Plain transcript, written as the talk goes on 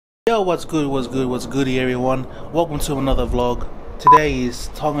Yo, what's good, what's goody everyone? Welcome to another vlog. Today is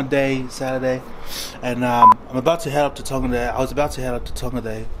Tonga Day, Saturday, and I'm about to head up to Tonga Day. I was about to head up to Tonga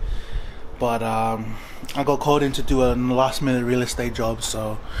Day, but I got called in to do a last minute real estate job,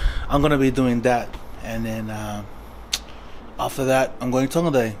 so I'm gonna be doing that, and then after that I'm going to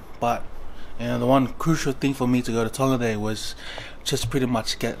Tonga Day. But you know, the one crucial thing for me to go to Tonga Day was just pretty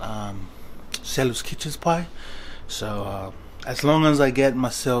much get Seluskitchen's pie. So as long as I get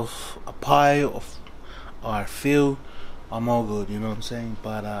myself a pie or a feel, I'm all good, you know what I'm saying?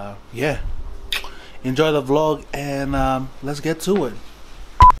 But yeah, enjoy the vlog and let's get to it.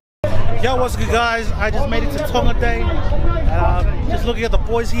 Yo, what's good guys? I just made it to Tonga Day. Just looking at the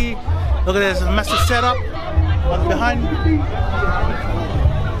boys here. Look at this massive setup behind me.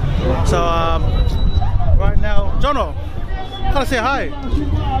 So right now, Jono, gotta say hi.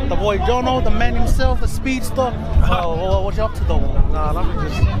 The boy Jono, the man himself, the speedster. Oh, what you up to though? Nah, nothing,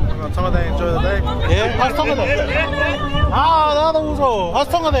 just Tonga Day, enjoy the day. Yeah, how's Tonga Day? Ah, the other Uzo. How's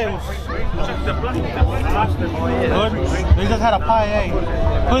Tonga Day? Good. We just had a pie, eh?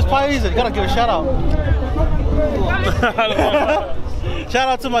 Whose pie is it? Gotta give a shout out. Shout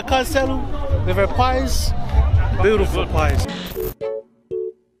out to my cousin Selu with her pies. Beautiful pies.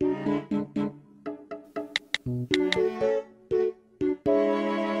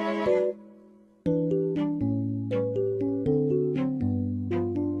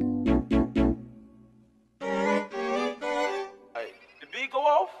 Go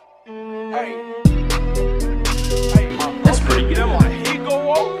off. Hey. That's pretty good. He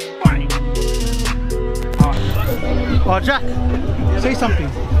go off. Bang. Oh, Jack, say something.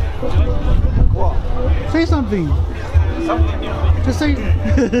 What? Say something. Something? Just say.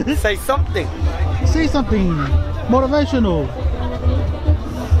 Say something. Say something motivational.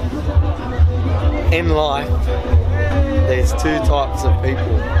 In life, there's two types of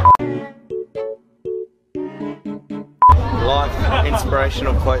people. Life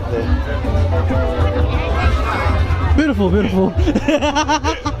inspirational quote there. Beautiful, beautiful.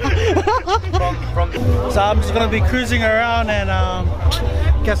 So I'm just gonna be cruising around and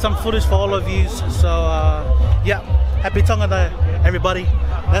get some footage for all of you. So yeah, happy Tonga Day, everybody.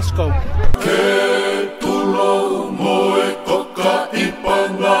 Let's go.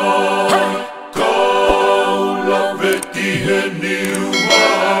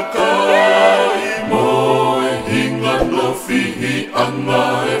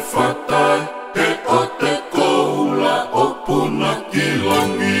 Anga e whatai, e o te koula o puna ki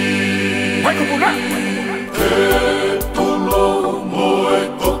langi. Ke tulo mo e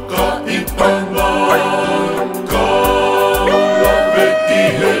toka I panga, kaula veki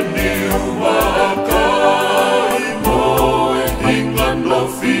he niumaka. Mo e hinga no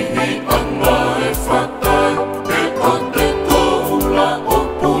fihi anga e whatai, e o te koula o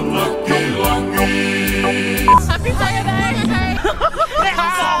puna ki langi. Happy Tonga Day!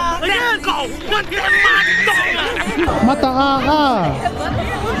 Mata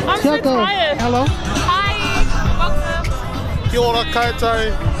I'm so tired. Hello. Hi, welcome. Kia ora koutou.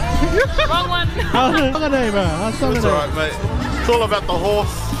 Wrong one. How's Tonga Day, bro? How's Tonga It's Day? alright, mate. It's all about the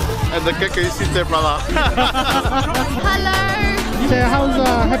horse and the kika you sit there, brother. Hello. Say, how's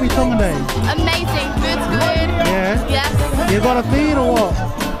Happy Tonga Day? Amazing. Food's good. Yeah. Yes. You got a feed or what?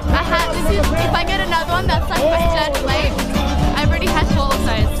 I had this is if I get another one that's like my third plate. I've already had 4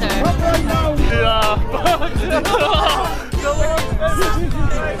 also, so.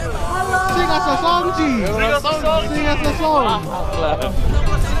 Sing us a song, G. Sing us a song.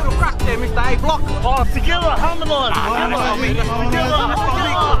 Crack there, Mr. A Block. Oh, together, harmonise.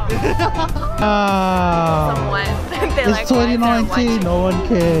 It's 2019, no one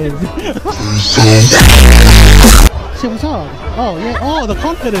cares. Shit, what's up? Oh, yeah. Oh, the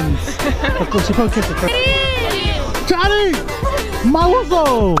confidence. Of course, she probably kissed the Charlie!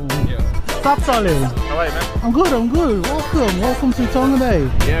 Mauso! Stop, Charlie. How are you, man? I'm good, I'm good. Welcome to Tonga Day.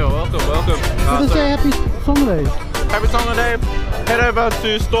 Yeah, welcome. What to say happy Tonga Day? Happy Tonga Day. Head over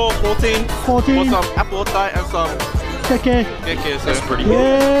to store 14 for 14. some apple thai and some Keke. keke, so it's pretty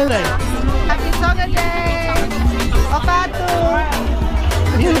good. Yeah. Happy Tonga Day! Opatu!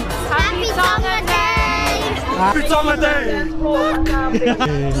 Happy Tonga Day! Happy Tonga Day!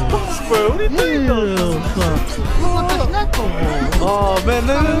 What are you doing, though? Oh man,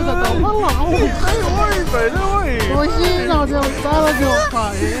 no.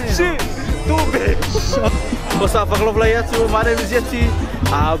 Shit, too big. What's up, Yatu? My name is Yeti.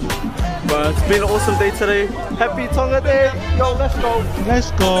 But it's been an awesome day today. Happy Tonga Day. Yo, let's go.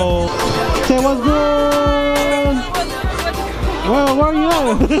 Let's go. Say what's good. Well, where are you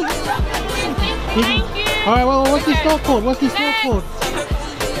at? Thank you. Alright, well, what's this store called? What's this store called?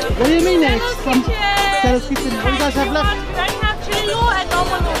 What do you mean next? From Seluskitchen. Seluskitchen. What do you guys have left? We have chili lu and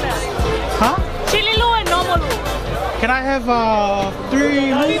normal lu left. Huh? Chili lu and normal lu. Can I have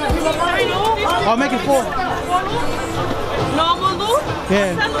 3 lu? 3 lu? I'll make it 4. 4 lu? Normal lu?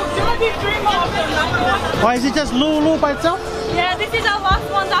 Yeah. There's gonna be 3 more of them now. Why is it just lu by itself? Yeah, this is our last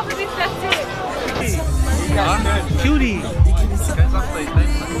one. After this, that's it. Cutie.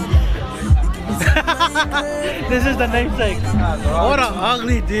 This is the namesake. What an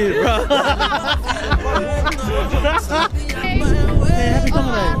ugly dude, bro. Hey, happy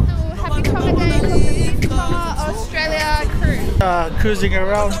Tonga Day. Happy Tonga Day from the Tonga Australia crew. Cruising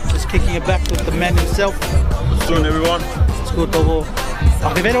around, just kicking it back with the man himself. What's doing, everyone? It's good, Togo.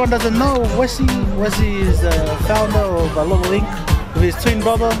 If anyone doesn't know, Wesley is the founder of loloink with his twin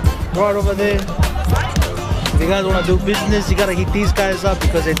brother right over there. If you guys want to do business, you gotta hit these guys up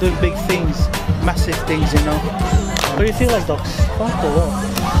because they're doing big things, massive things, you know. What do you feel like, Docs? Fun or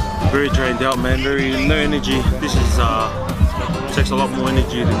what? Very drained out, man. No energy. This is takes a lot more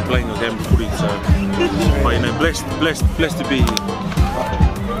energy than playing a game of footy. So, but you know, blessed to be here.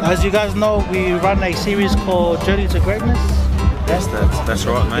 As you guys know, we run a series called Journey to Greatness. Yes, that's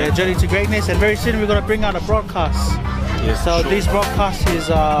right, mate. Yeah, Journey to Greatness, and very soon we're gonna bring out a broadcast. Yes, so sure. this broadcast is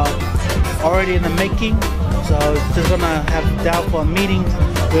already in the making. So just gonna have down for a meeting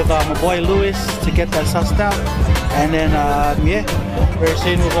with my boy Lewis to get that sussed out, and then yeah, very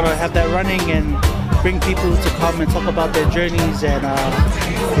soon we're gonna have that running and bring people to come and talk about their journeys and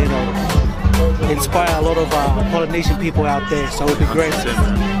you know, inspire a lot of Polynesian people out there. So it'll be great.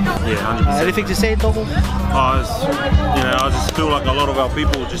 Yeah, 100%. Anything to say, Togo? I just feel like a lot of our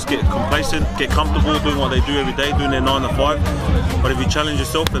people just get complacent, get comfortable doing what they do every day, doing their 9 to 5. But if you challenge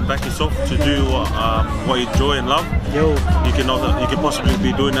yourself and back yourself to do what you enjoy and love, you can possibly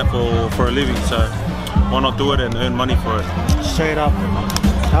be doing that for a living. So why not do it and earn money for it? Straight up.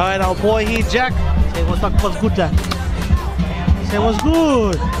 All right, our boy here, Jack. Say what's good, Jack? Say what's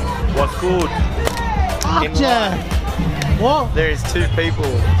good. What's good? Fuck, Jack. What? There is 2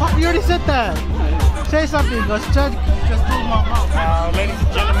 people. Fuck, you already said that. Say something, because Jack just told my mouth. Ladies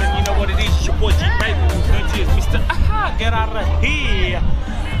and gentlemen, you know what it is. It's your boy G Baby. Going to you is Mr. Aha, get out of here.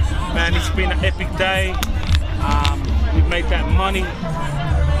 Man, it's been an epic day. We've made that money.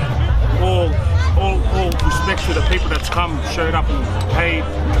 All respect to the people that's come, showed up and paid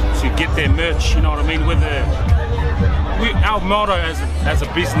to get their merch, you know what I mean? Our motto as a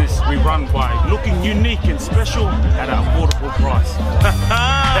business, we run by looking unique and special at an affordable price.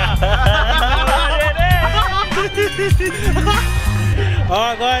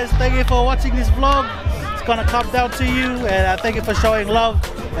 Alright guys, thank you for watching this vlog. It's gonna come down to you, and thank you for showing love.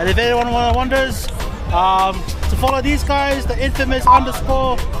 And if anyone wonders, to follow these guys, the infamous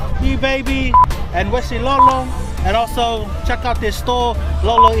 _eBaby and Wesley Lolo, and also check out their store,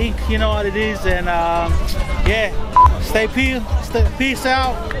 loloink, you know what it is. And yeah, stay peace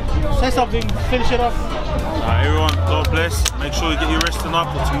out. Say something, finish it off. Everyone, God bless. Make sure you get your rest tonight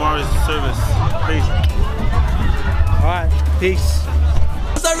for tomorrow's service. Peace. Alright, peace.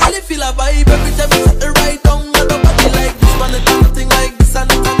 I really feel a vibe every time it's at the right